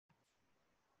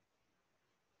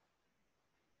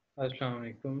Assalamu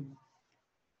alaikum.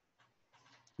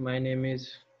 My name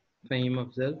is Fahim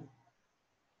Afzal,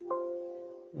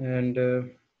 and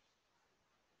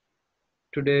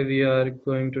today we are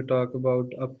going to talk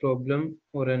about a problem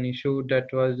or an issue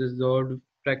that was resolved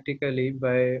practically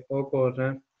by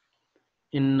O'Connor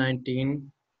in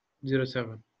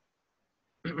 1907.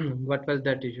 What was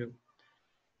that issue?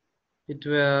 It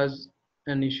was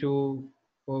an issue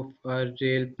of a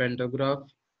rail pantograph,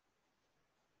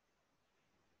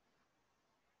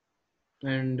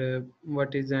 and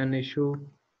what is an issue?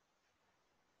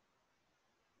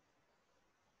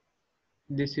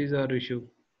 This is our issue,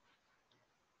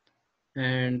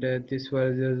 and this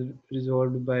was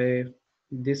resolved by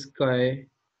this guy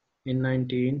in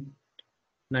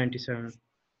 1997.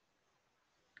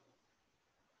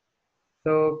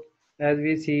 So as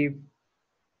we see,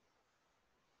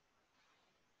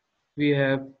 we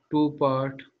have two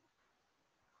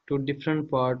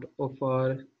different part of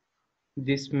our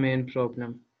this main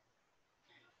problem.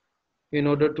 In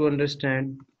order to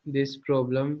understand this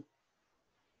problem,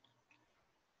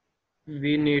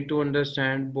 we need to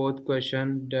understand both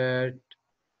question that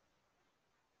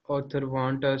author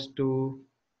want us to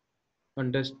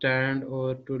understand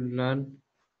or to learn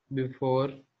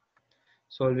before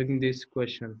solving this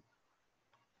question.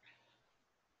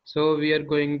 So we are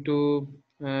going to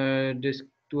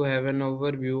to have an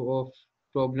overview of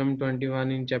problem 21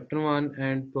 in chapter 1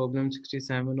 and problem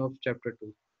 67 of chapter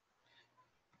 2.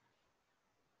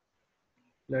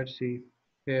 Let's see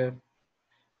here.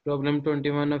 Problem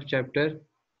 21 of chapter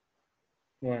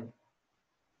 1.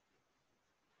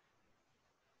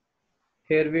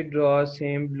 Here we draw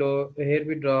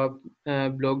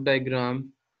block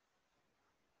diagram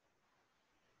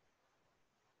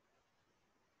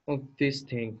of this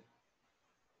thing.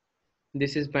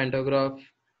 This is pantograph,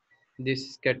 this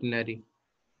is catenary.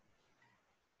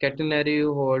 Catenary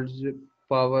holds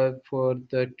power for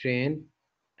the train,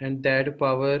 and that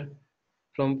power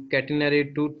from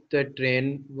catenary to the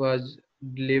train was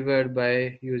delivered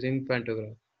by using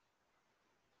pantograph.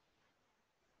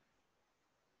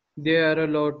 There are a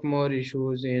lot more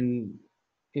issues in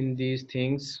these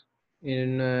things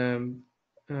in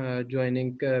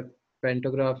joining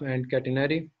pantograph and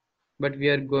catenary, but we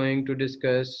are going to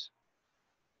discuss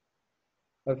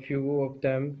a few of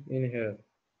them in here.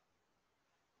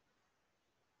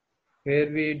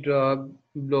 Here we draw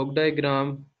block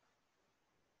diagram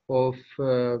of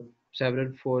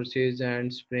several forces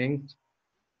and springs.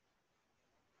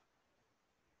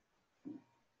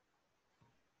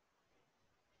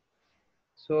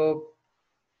 So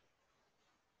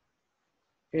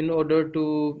in order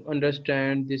to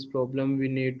understand this problem, we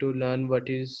need to learn what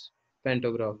is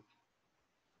pantograph.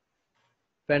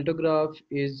 Pantograph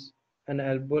is an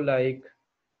elbow-like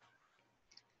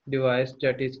device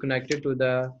that is connected to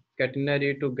the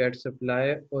catenary to get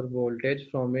supply or voltage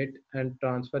from it and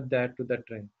transfer that to the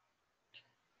train.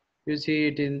 You see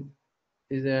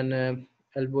is an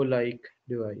elbow-like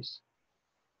device,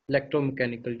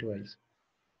 electromechanical device.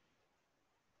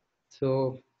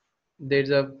 So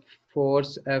there's a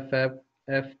force F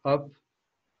up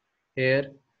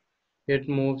here. It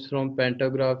moves from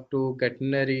pantograph to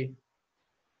catenary,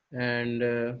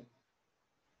 and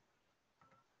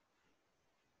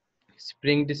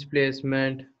spring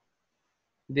displacement.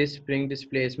 This spring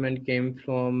displacement came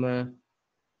from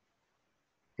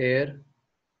here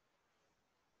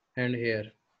and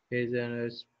here. Here's a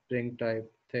spring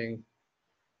type thing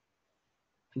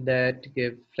that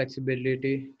give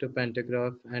flexibility to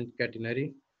pantograph and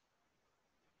catenary,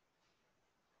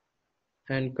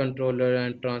 and controller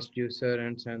and transducer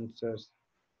and sensors.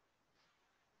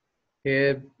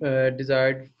 Here,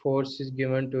 desired force is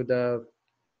given to the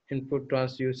input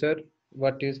transducer.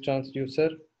 What is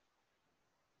transducer?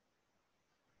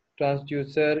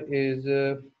 Transducer is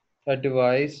a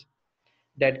device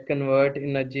that convert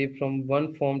energy from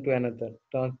one form to another.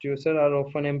 Transducers are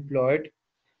often employed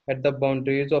at the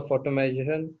boundaries of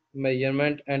automation,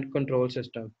 measurement, and control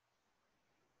system.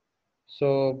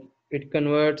 So it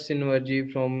converts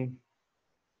energy from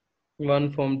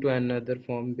one form to another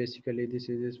form. Basically, this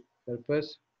is its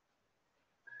purpose.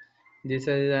 This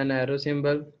is an arrow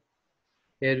symbol.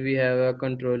 Here we have a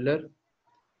controller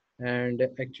and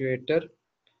actuator.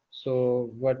 So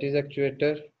what is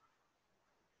actuator?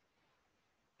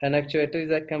 An actuator is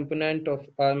a component of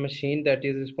our machine that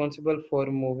is responsible for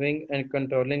moving and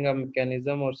controlling a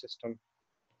mechanism or system.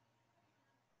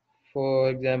 For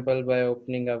example, by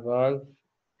opening a valve.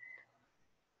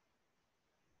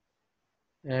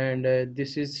 And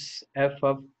this is F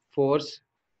of force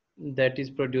that is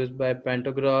produced by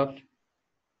pantograph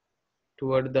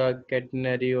toward the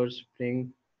catenary or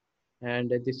spring. and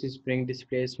this is spring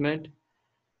displacement.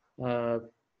 Uh,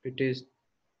 it is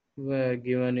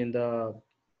given in the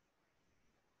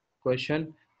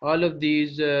question. All of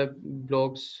these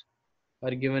blocks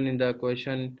are given in the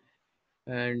question,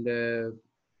 and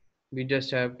we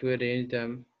just have to arrange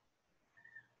them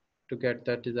to get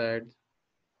the desired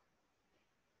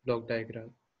block diagram.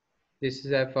 This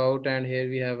is F out, and here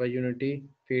we have a unity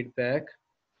feedback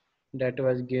that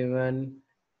was given,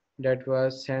 that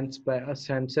was sensed by a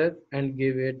sensor and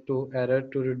give it to error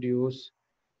to reduce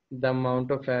the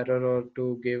amount of error, or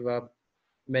to give a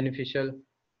beneficial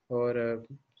or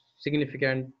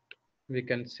significant, we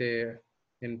can say,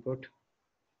 input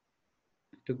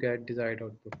to get desired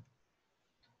output.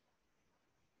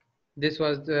 This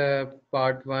was the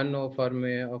part one of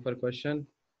our question,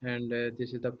 and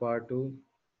this is the part two,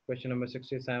 question number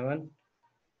 67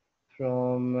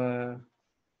 from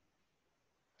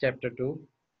chapter 2.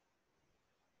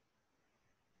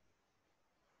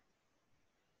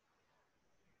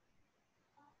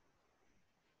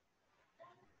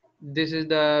 This is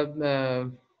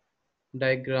the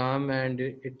diagram, and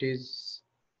it is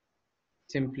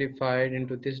simplified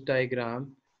into this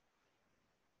diagram.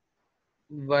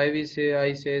 Why we say,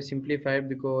 I say simplified,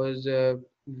 because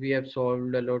we have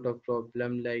solved a lot of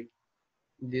problem like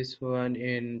this one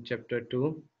in chapter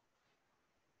 2.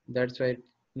 That's why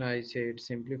I say it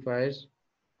simplifies.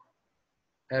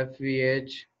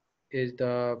 FVH is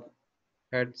the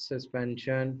head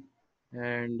suspension,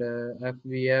 and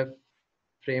FVF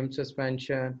frame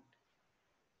suspension.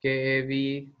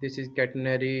 KAV, this is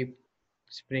catenary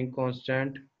spring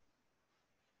constant,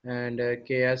 and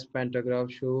KS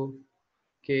pantograph shoe,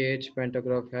 KH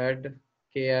pantograph head,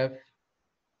 KF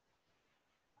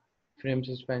frame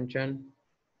suspension.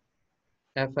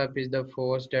 FF is the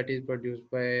force that is produced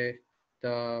by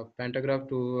the pantograph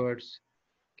towards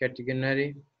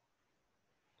catenary.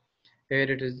 Here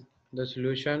it is the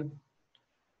solution.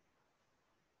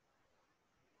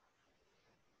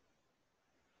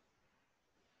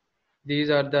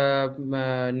 These are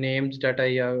the names that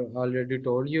I have already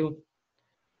told you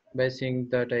by seeing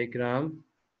the diagram.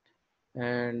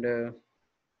 And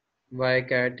Y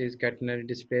cat is catenary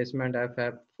displacement,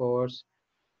 FF force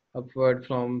upward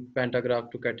from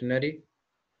pantograph to catenary.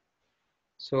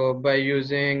 So by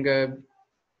using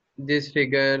this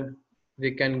figure,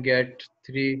 we can get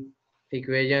three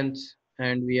equations,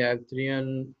 and we have three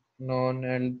unknown,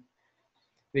 and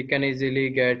we can easily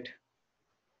get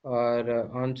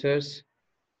our answers,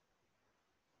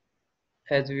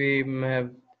 as we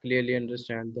have clearly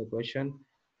understand the question.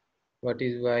 What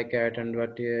is Y cat and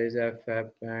what is FF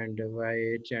and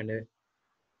YH and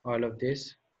all of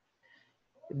this.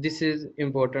 This is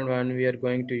important one. We are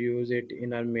going to use it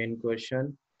in our main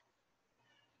question.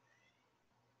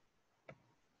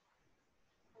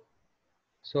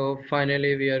 So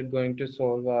finally, we are going to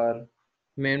solve our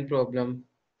main problem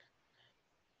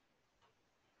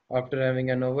after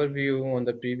having an overview on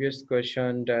the previous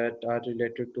question that are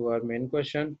related to our main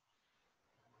question.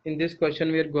 In this question,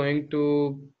 we are going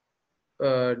to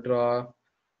draw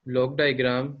block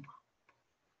diagram.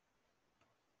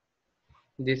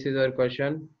 This is our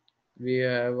question. We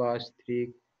have asked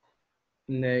three,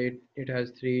 it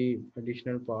has three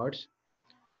additional parts.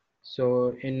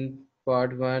 So in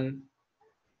part one,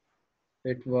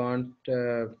 it want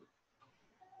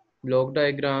block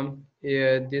diagram.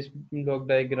 This block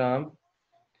diagram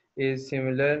is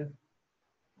similar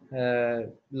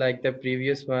like the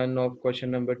previous one of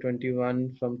question number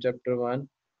 21 from chapter 1.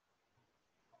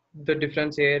 The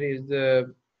difference here is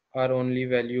the are only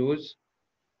values.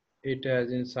 It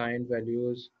has in signed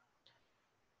values,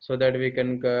 so that we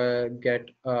can get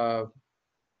a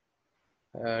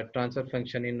transfer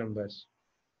function in numbers,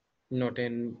 not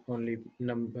in only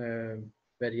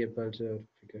variables or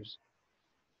figures.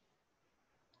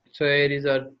 So here is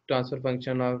a transfer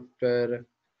function after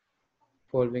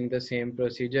following the same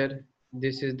procedure.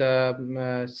 This is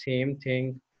the same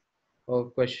thing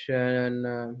of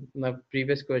question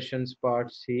previous questions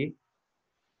part C.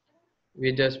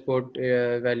 We just put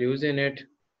values in it,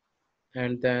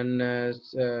 and then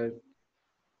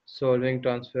solving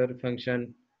transfer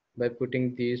function by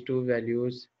putting these two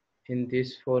values in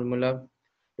this formula.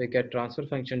 We get transfer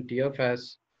function T of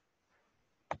S.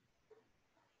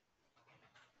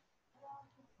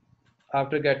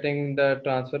 After getting the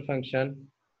transfer function,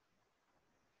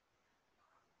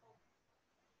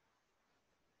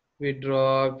 we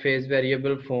draw phase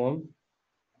variable form.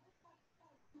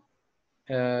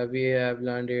 We have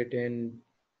learned it in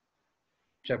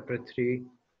chapter 3,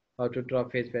 how to draw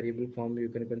phase variable form. You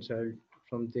can consult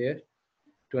from there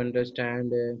to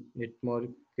understand it more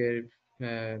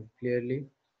clearly.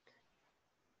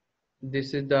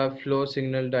 This is the flow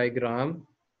signal diagram.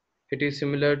 It is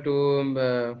similar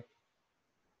to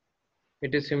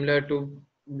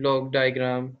block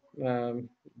diagram.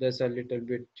 There's a little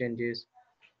bit changes.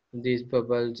 These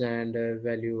bubbles and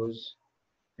values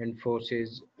and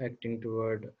forces acting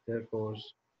toward their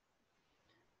force.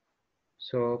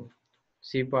 So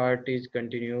C part is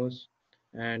continuous,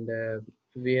 and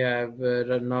we have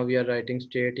now we are writing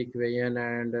state equation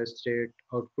and state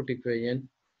output equation.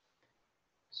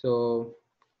 So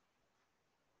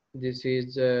this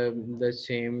is the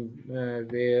same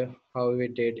way how we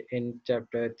did in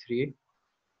chapter 3.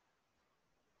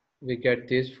 We get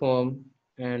this form,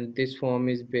 and this form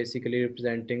is basically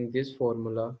representing this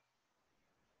formula,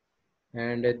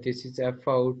 and this is f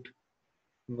out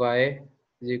y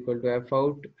is equal to f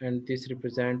out, and this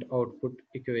represent output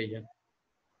equation.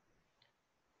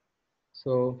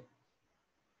 So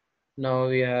now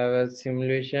we have a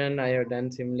simulation. I have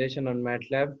done simulation on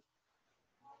MATLAB.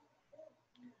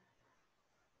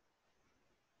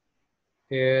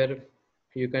 Here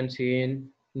you can see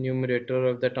in numerator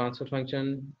of the transfer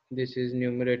function. This is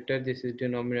numerator, this is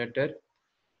denominator.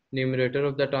 Numerator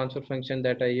of the transfer function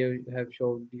that I have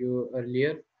showed you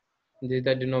earlier. This is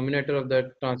the denominator of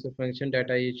the transfer function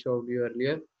that I showed you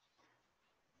earlier.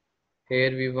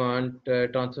 Here we want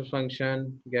transfer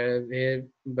function. Here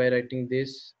by writing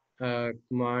this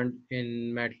command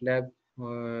in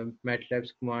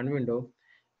MATLAB's command window,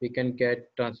 we can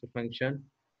get transfer function.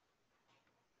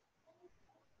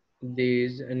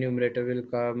 This numerator will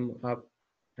come up,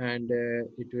 and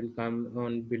it will come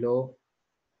on below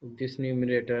this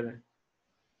numerator.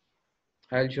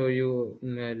 I'll show you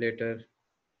later.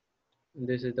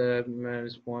 This is the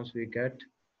response we get.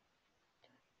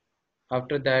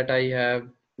 After that, I have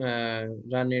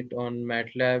run it on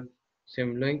MATLAB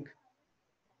Simulink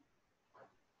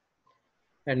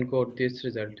and got this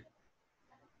result.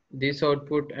 This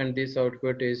output and this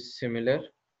output is similar.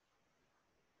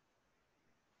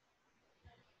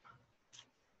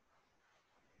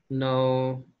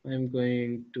 Now I'm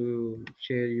going to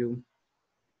share you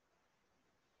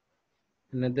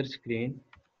another screen.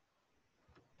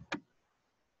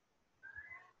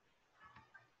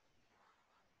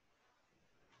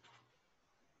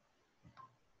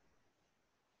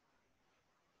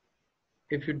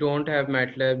 If you don't have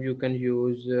MATLAB, you can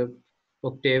use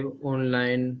Octave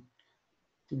Online.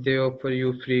 They offer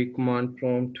you free command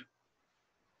prompt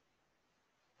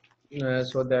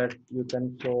so that you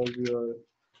can solve your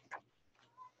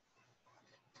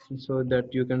so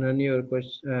that you can run your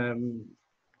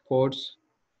codes.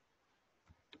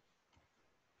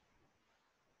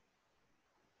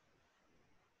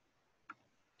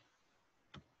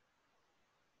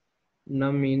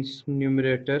 Num means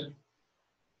numerator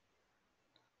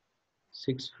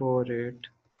 648.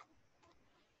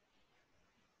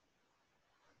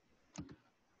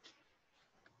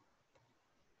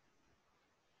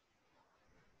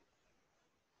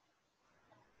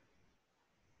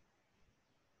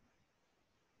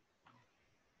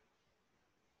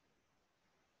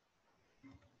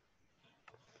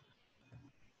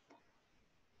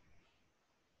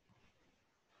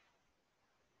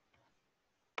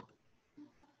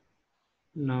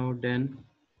 Now then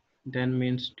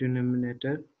means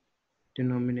denominator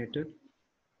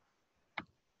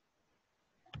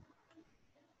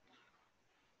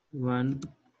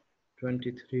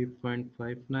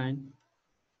 123.59.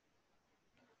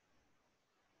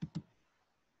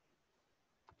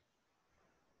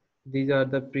 These are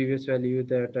the previous value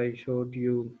that I showed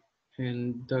you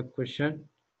in the question.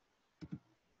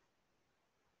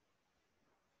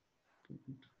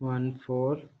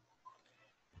 14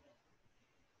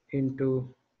 into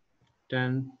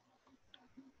 10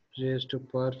 raised to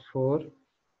power 4.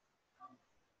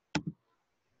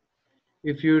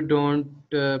 If you don't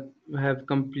have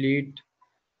complete,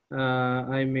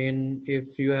 I mean,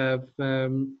 if you have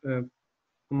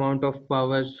amount of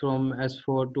powers from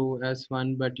S4 to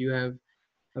S1, but you have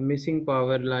a missing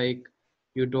power, like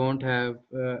you don't have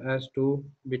S2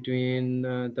 between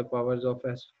the powers of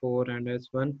S4 and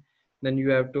S1, then you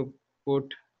have to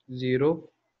put 0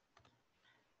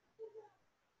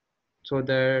 so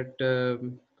that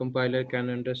compiler can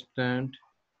understand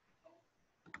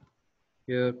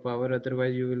your power.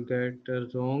 Otherwise you will get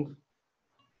wrong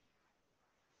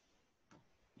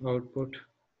output.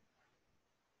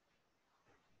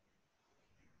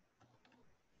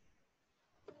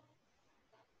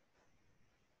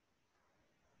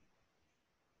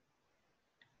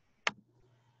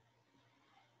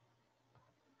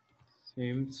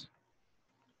 Seems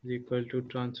is equal to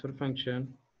transfer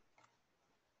function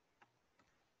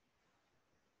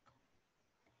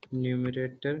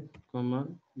numerator comma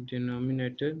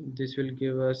denominator. This will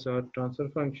give us our transfer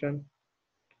function.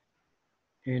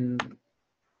 In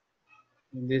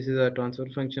this is our transfer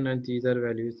function, and these are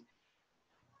values.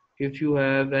 If you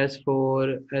have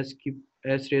s4,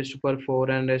 s raised to power 4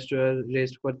 and s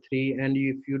raised to power 3, and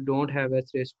if you don't have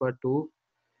s raised to power 2,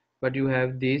 but you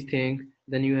have these things,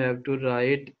 then you have to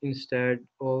write instead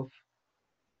of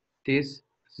this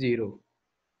 0,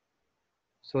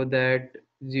 so that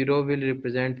 0 will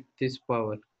represent this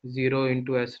power, 0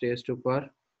 into s raised to power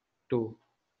 2.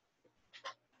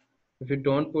 If you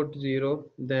don't put 0,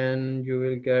 then you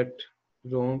will get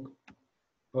wrong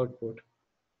output.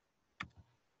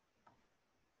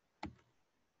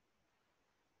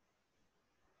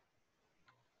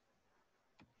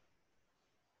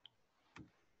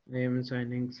 I am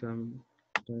assigning some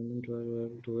time interval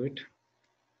to it.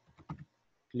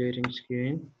 Clearing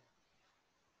screen.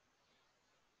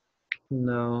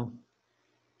 Now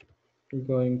we're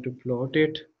going to plot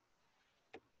it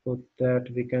so that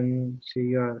we can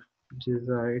see our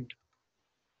desired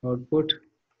output.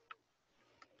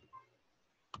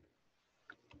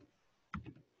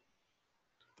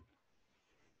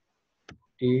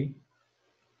 T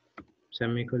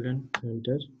semicolon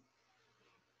enter.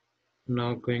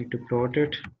 Now going to plot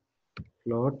it.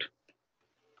 Plot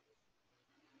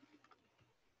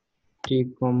T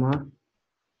comma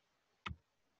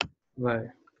Y.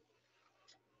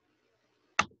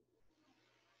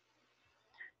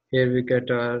 Here we get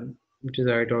our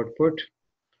desired output.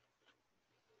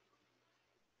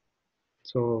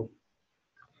 So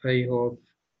I hope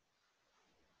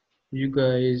you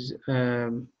guys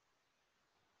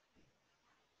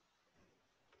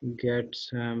get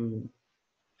some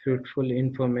fruitful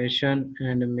information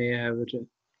and may have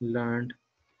learned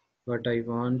what I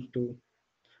want to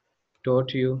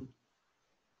taught you.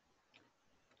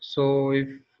 So if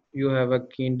you have a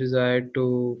keen desire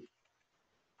to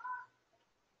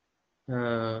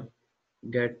uh,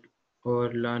 get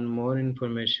or learn more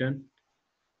information,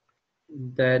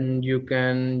 then you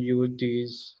can use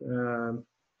these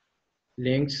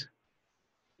links.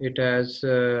 It has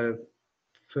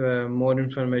more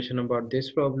information about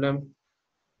this problem.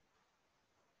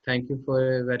 Thank you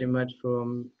for very much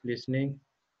for listening.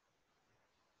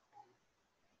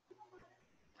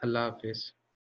 Allah Hafiz.